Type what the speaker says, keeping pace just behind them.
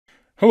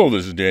Hello,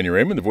 this is Daniel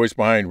Raymond, the voice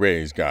behind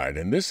Ray's Guide,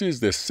 and this is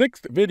the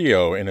 6th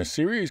video in a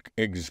series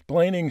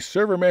explaining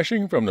server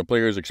meshing from the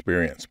player's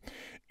experience.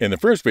 In the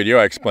first video,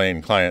 I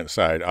explained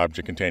client-side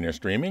object container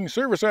streaming,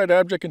 server-side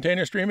object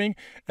container streaming,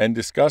 and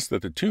discussed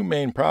that the two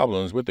main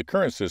problems with the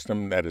current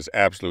system, that is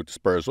absolute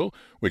dispersal,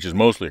 which is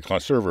mostly a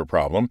server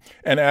problem,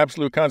 and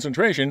absolute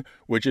concentration,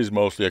 which is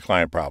mostly a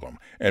client problem.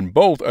 And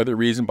both are the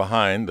reason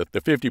behind the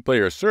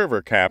 50-player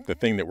server cap, the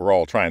thing that we're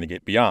all trying to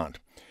get beyond.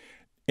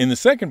 In the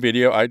second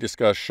video, I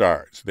discussed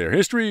shards, their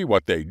history,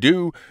 what they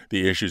do,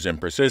 the issues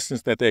and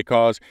persistence that they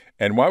cause,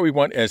 and why we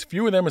want as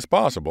few of them as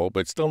possible,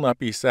 but still not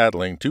be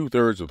saddling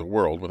 2/3 of the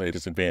world with a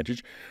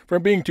disadvantage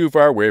from being too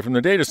far away from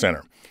the data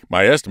center.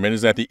 My estimate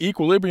is that the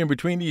equilibrium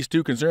between these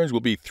two concerns will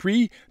be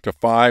 3 to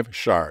 5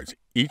 shards,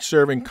 each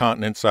serving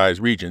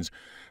continent-sized regions.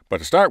 But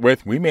to start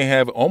with, we may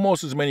have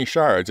almost as many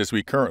shards as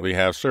we currently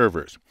have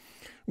servers.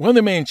 One of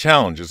the main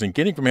challenges in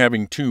getting from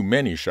having too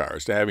many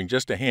shards to having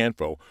just a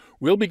handful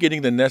will be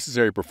getting the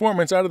necessary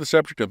performance out of the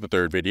subject of the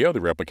third video, the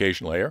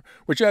replication layer,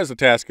 which has the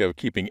task of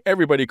keeping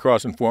everybody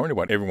cross-informed of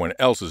what everyone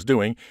else is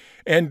doing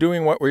and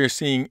doing what we're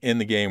seeing in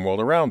the game world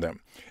around them,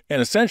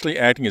 and essentially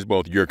acting as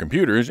both your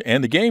computers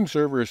and the game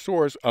server's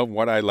source of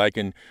what I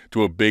liken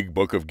to a big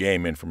book of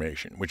game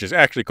information, which is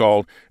actually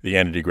called the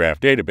Entity Graph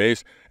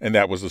Database, and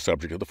that was the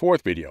subject of the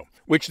fourth video,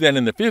 which then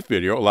in the fifth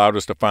video allowed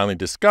us to finally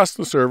discuss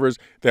the servers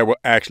that will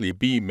actually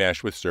be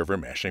meshed with server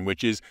meshing,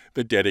 which is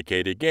the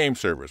dedicated game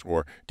servers,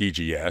 or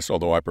DGS,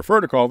 although I prefer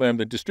to call them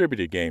the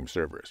distributed game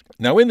servers.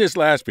 Now in this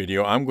last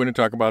video, I'm going to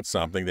talk about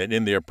something that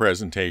in their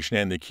presentation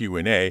and the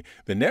Q&A,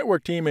 the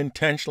network team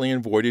intentionally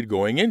avoided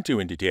going into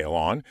in detail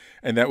on,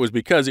 and that was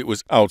because it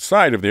was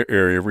outside of their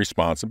area of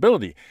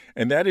responsibility,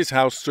 and that is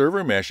how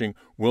server meshing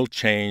will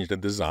change the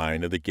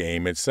design of the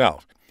game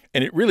itself.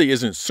 And it really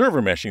isn't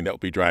server meshing that will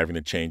be driving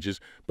the changes,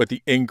 but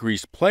the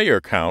increased player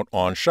count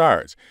on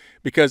shards.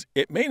 Because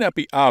it may not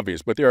be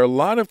obvious, but there are a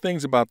lot of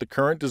things about the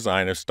current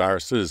design of Star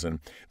Citizen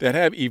that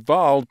have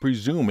evolved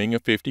presuming a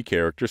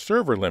 50-character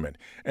server limit,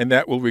 and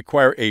that will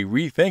require a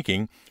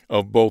rethinking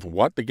of both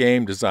what the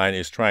game design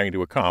is trying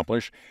to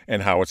accomplish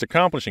and how it's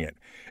accomplishing it.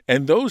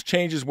 And those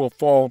changes will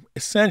fall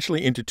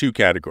essentially into two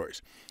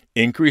categories: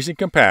 increasing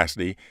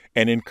capacity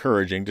and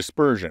encouraging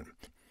dispersion.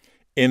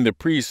 In the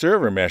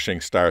pre-server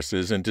meshing Star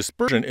Citizen,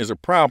 dispersion is a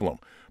problem,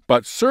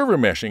 but server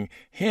meshing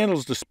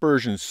handles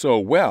dispersion so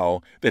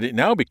well that it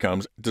now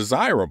becomes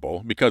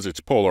desirable because its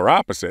polar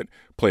opposite,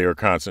 player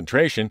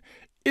concentration,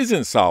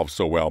 isn't solved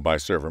so well by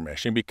server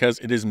meshing because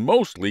it is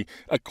mostly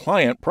a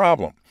client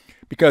problem.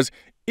 Because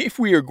if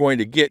we are going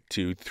to get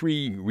to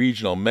 3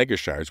 regional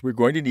mega-shards, we're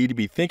going to need to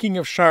be thinking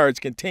of shards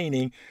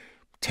containing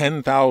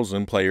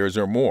 10,000 players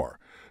or more.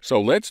 So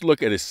let's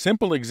look at a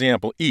simple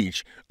example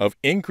each of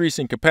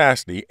increasing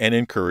capacity and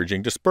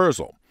encouraging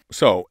dispersal.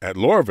 So, at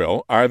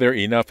Lorville, are there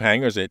enough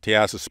hangars at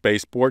Tiasa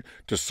Spaceport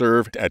to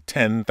serve a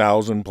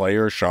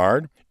 10,000-player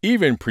shard?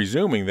 Even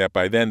presuming that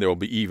by then there will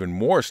be even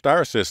more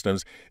star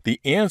systems, the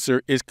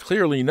answer is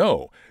clearly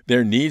no.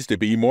 There needs to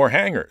be more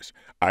hangars,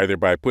 either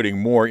by putting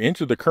more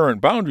into the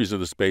current boundaries of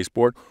the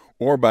spaceport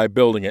or by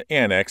building an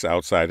annex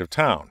outside of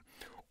town.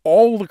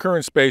 All the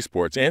current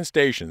spaceports and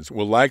stations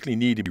will likely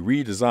need to be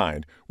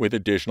redesigned with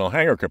additional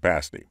hangar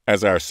capacity.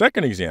 As our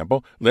second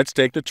example, let's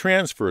take the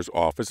transfers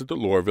office at the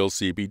Lorville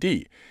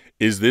CBD.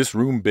 Is this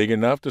room big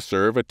enough to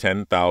serve a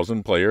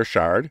 10,000-player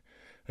shard?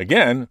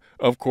 Again,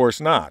 of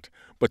course not.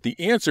 But the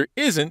answer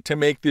isn't to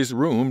make this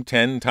room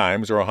 10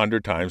 times or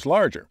 100 times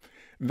larger.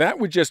 That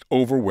would just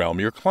overwhelm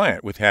your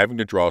client with having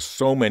to draw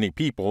so many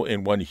people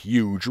in one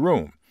huge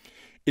room.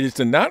 It is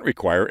to not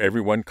require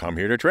everyone come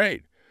here to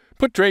trade.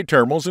 Put trade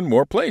terminals in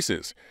more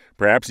places,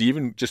 perhaps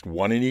even just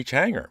one in each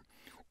hangar.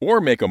 Or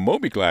make a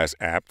Mobiglass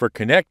app for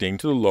connecting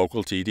to the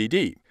local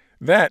TDD.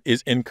 That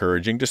is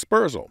encouraging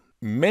dispersal.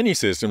 Many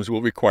systems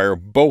will require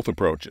both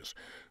approaches.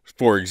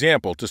 For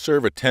example, to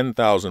serve a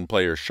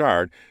 10,000-player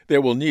shard,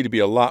 there will need to be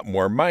a lot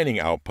more mining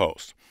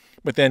outposts.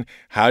 But then,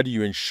 how do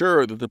you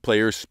ensure that the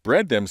players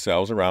spread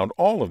themselves around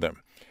all of them?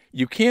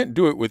 You can't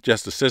do it with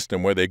just a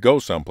system where they go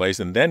someplace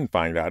and then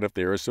find out if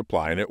there is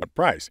supply and at what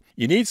price.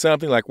 You need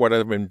something like what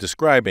I've been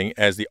describing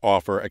as the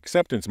offer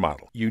acceptance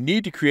model. You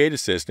need to create a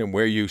system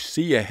where you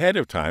see ahead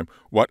of time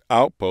what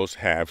outposts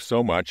have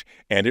so much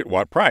and at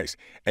what price.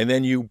 And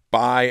then you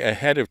buy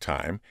ahead of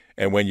time,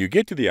 and when you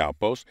get to the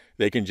outpost,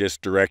 they can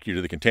just direct you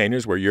to the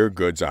containers where your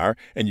goods are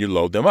and you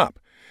load them up.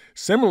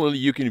 Similarly,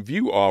 you can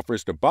view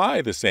offers to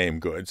buy the same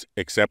goods,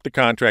 accept the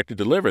contract to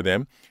deliver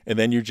them, and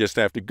then you just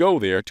have to go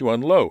there to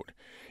unload.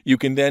 You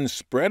can then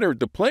spread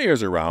the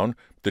players around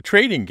the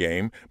trading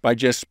game by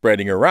just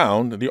spreading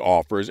around the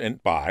offers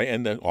and buy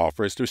and the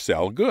offers to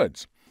sell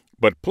goods.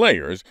 But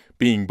players,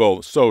 being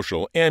both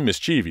social and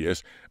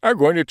mischievous, are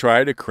going to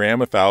try to cram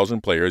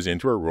 1,000 players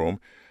into a room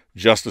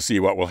just to see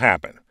what will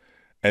happen.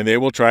 And they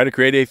will try to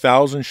create a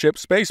 1,000-ship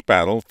space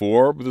battle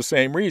for the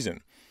same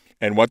reason.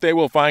 And what they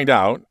will find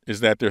out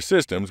is that their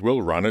systems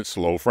will run at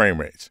slow frame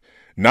rates.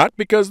 Not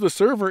because the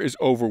server is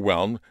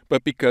overwhelmed,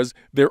 but because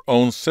their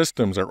own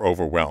systems are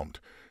overwhelmed.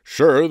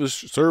 Sure, the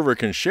server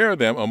can share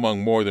them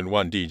among more than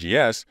one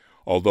DGS,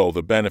 although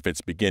the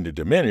benefits begin to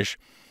diminish,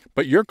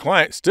 but your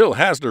client still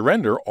has to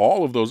render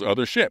all of those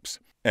other ships.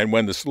 And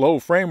when the slow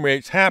frame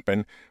rates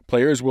happen,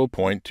 players will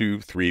point to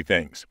three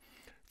things.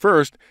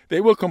 First,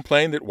 they will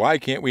complain that why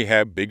can't we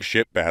have big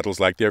ship battles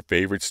like their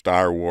favorite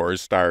Star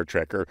Wars, Star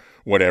Trek, or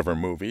whatever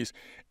movies.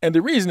 And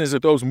the reason is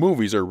that those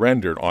movies are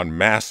rendered on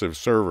massive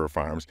server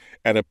farms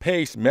at a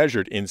pace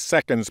measured in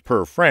seconds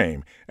per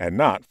frame and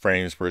not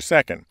frames per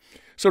second.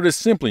 So it is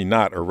simply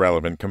not a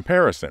relevant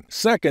comparison.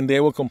 Second, they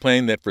will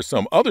complain that for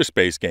some other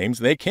space games,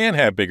 they can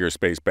have bigger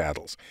space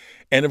battles.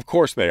 And of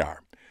course they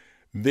are.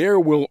 There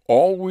will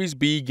always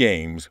be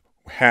games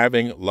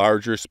having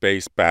larger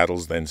space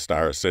battles than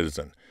Star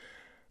Citizen.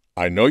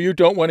 I know you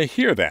don't want to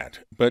hear that,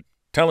 but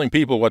telling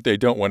people what they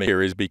don't want to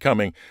hear is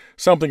becoming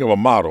something of a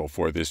motto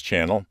for this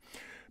channel.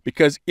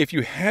 Because if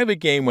you have a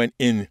game when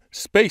in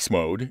space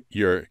mode,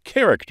 your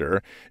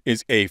character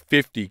is a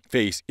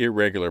 50-face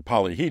irregular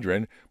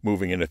polyhedron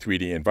moving in a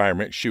 3D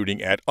environment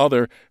shooting at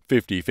other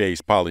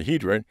 50-face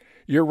polyhedron,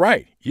 you're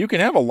right. You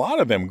can have a lot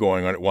of them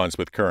going on at once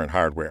with current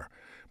hardware.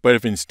 But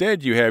if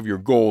instead you have your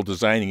goal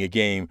designing a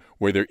game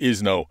where there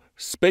is no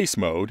space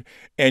mode,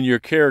 and your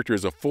character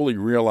is a fully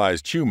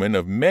realized human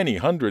of many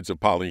hundreds of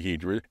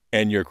polyhedra,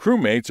 and your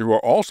crewmates who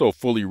are also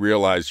fully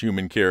realized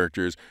human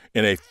characters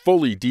in a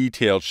fully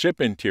detailed ship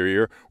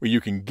interior where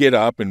you can get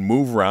up and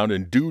move around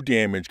and do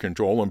damage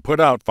control and put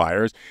out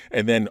fires,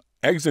 and then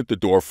exit the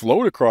door,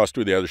 float across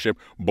to the other ship,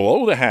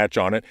 blow the hatch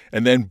on it,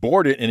 and then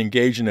board it and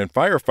engage in a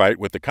firefight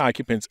with the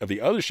occupants of the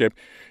other ship,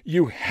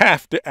 you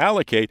have to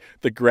allocate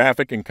the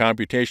graphic and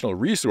computational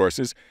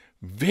resources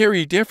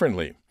very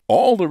differently.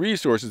 All the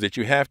resources that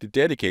you have to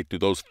dedicate to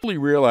those fully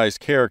realized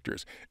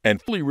characters and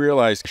fully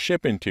realized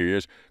ship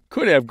interiors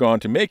could have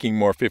gone to making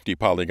more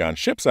 50-polygon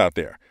ships out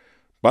there.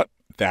 But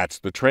that's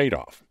the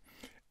trade-off.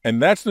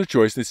 And that's the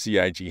choice that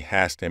CIG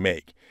has to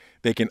make.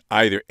 They can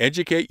either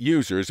educate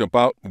users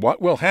about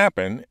what will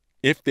happen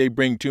if they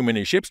bring too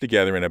many ships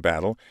together in a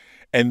battle,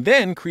 and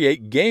then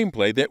create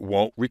gameplay that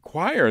won't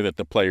require that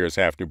the players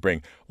have to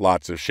bring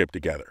lots of ships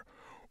together.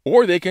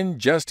 Or they can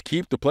just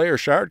keep the player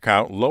shard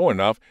count low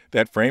enough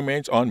that frame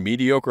rates on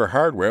mediocre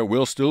hardware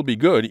will still be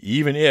good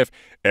even if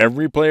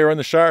every player on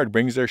the shard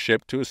brings their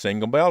ship to a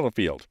single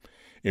battlefield.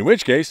 In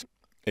which case,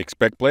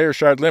 expect player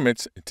shard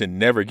limits to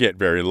never get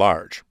very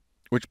large.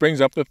 Which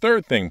brings up the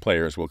third thing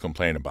players will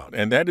complain about,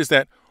 and that is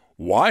that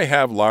why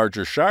have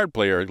larger shard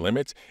player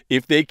limits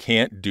if they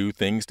can't do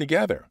things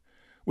together?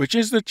 Which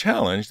is the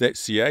challenge that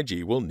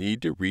CIG will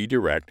need to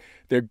redirect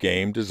their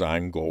game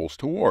design goals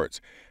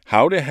towards.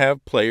 How to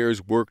have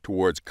players work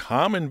towards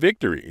common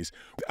victories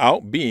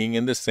without being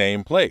in the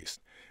same place.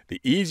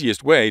 The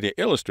easiest way to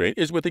illustrate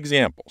is with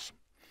examples.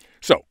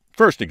 So,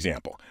 first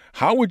example,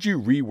 how would you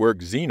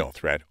rework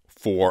Xenothreat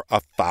for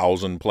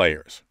 1,000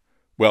 players?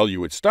 Well,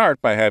 you would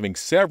start by having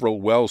several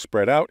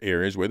well-spread out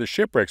areas where the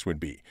shipwrecks would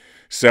be,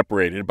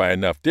 separated by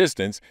enough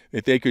distance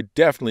that they could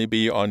definitely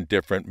be on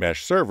different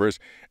mesh servers,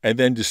 and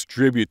then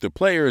distribute the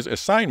players'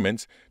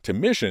 assignments to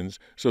missions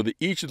so that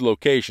each of the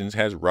locations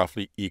has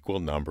roughly equal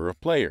number of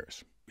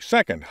players.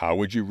 Second, how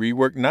would you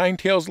rework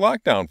Ninetales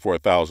Lockdown for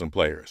 1,000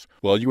 players?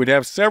 Well, you would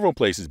have several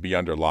places be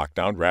under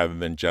lockdown rather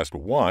than just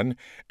one,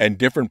 and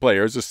different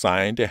players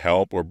assigned to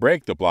help or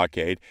break the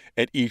blockade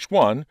at each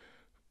one,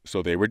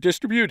 so they were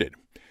distributed.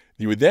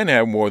 You would then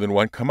have more than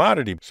one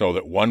commodity so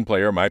that one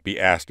player might be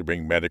asked to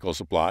bring medical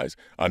supplies,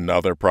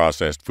 another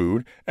processed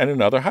food, and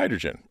another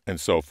hydrogen,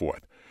 and so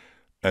forth.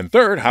 And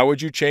third, how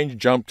would you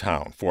change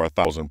Jumptown for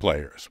 1,000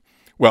 players?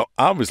 Well,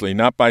 obviously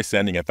not by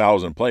sending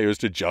 1,000 players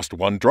to just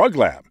one drug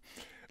lab.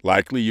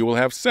 Likely you will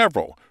have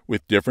several,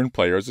 with different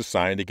players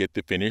assigned to get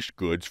the finished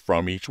goods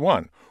from each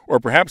one, or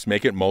perhaps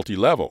make it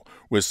multi-level,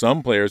 with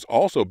some players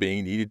also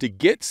being needed to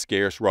get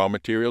scarce raw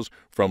materials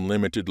from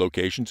limited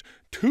locations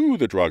to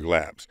the drug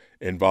labs,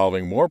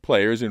 involving more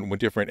players in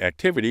different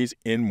activities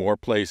in more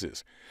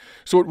places.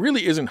 So it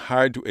really isn't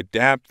hard to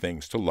adapt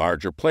things to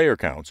larger player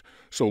counts,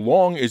 so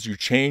long as you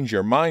change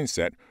your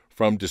mindset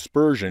from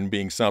dispersion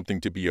being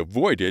something to be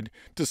avoided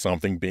to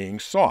something being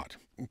sought.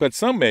 But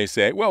some may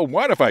say, well,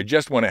 what if I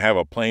just want to have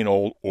a plain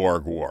old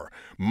org war?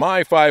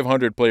 My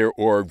 500-player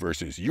org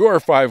versus your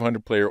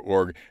 500-player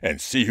org, and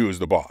see who's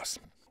the boss.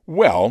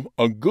 Well,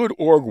 a good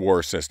org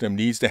war system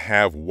needs to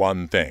have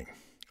one thing: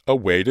 a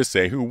way to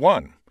say who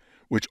won,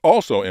 which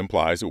also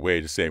implies a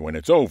way to say when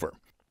it's over.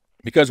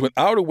 Because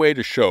without a way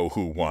to show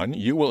who won,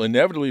 you will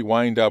inevitably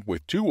wind up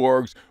with two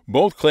orgs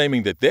both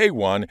claiming that they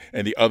won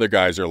and the other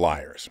guys are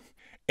liars.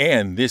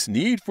 And this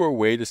need for a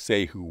way to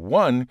say who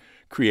won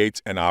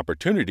creates an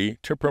opportunity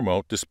to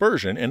promote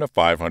dispersion in a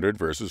 500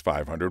 versus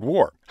 500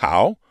 war.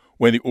 How?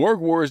 When the org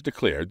war is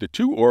declared, the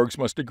two orgs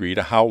must agree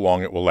to how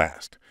long it will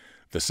last.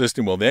 The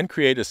system will then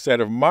create a set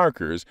of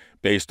markers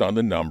based on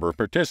the number of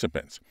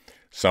participants.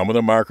 Some of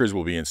the markers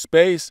will be in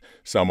space,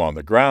 some on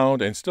the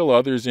ground, and still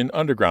others in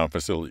underground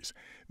facilities.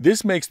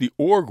 This makes the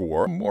org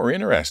war more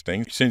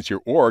interesting, since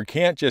your org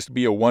can't just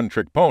be a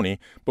one-trick pony,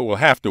 but will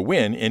have to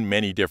win in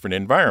many different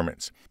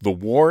environments. The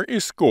war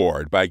is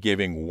scored by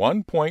giving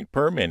 1 point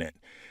per minute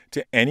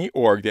to any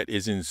org that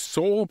is in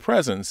sole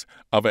presence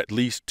of at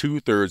least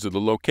 2/3 of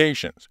the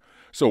locations.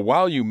 So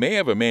while you may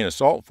have a main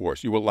assault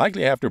force, you will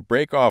likely have to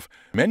break off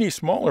many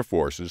smaller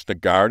forces to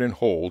guard and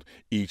hold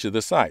each of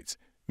the sites,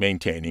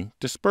 maintaining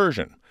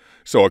dispersion.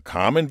 So a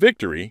common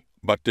victory,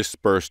 but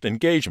dispersed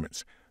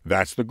engagements.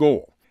 That's the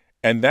goal.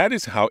 And that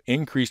is how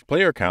increased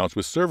player counts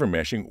with server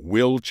meshing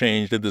will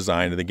change the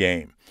design of the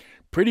game.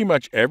 Pretty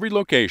much every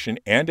location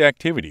and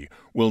activity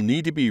will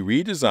need to be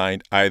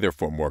redesigned either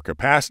for more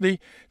capacity,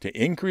 to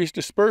increase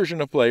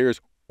dispersion of players,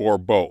 or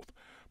both.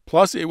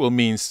 Plus, it will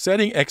mean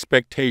setting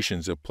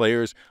expectations of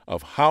players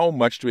of how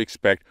much to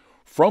expect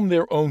from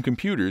their own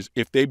computers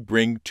if they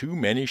bring too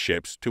many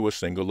ships to a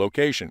single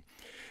location.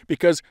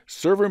 Because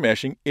server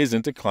meshing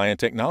isn't a client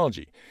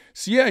technology.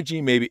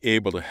 CIG may be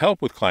able to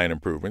help with client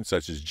improvements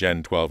such as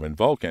Gen 12 and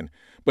Vulkan,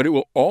 but it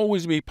will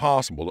always be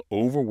possible to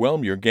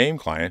overwhelm your game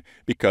client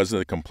because of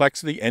the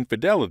complexity and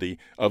fidelity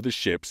of the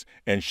ships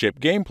and ship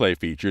gameplay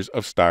features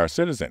of Star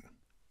Citizen.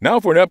 Now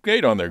for an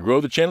update on the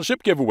Grow the Channel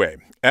ship giveaway.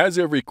 As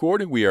of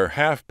recording, we are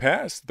half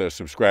past the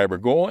subscriber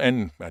goal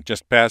and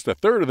just past a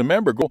third of the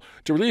member goal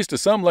to release to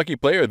some lucky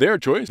player their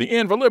choice, the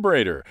Anvil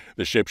Liberator,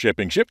 the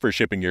shipping ship for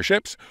shipping your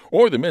ships,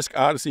 or the Misk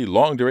Odyssey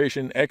Long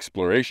Duration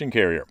Exploration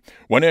Carrier.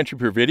 One entry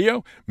per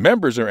video,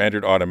 members are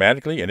entered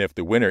automatically, and if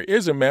the winner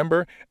is a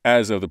member,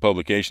 as of the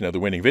publication of the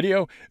winning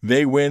video,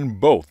 they win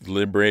both the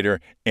Liberator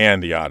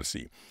and the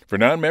Odyssey. For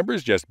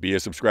non-members, just be a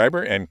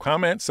subscriber and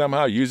comment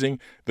somehow using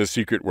the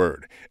secret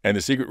word. And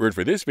the secret word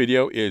for this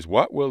video is,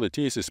 what will the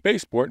TSS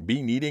Spaceport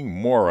be needing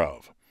more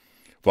of?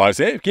 Fly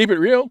safe, keep it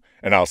real,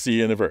 and I'll see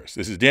you in the verse.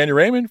 This is Daniel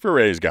Raymond for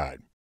Ray's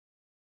Guide.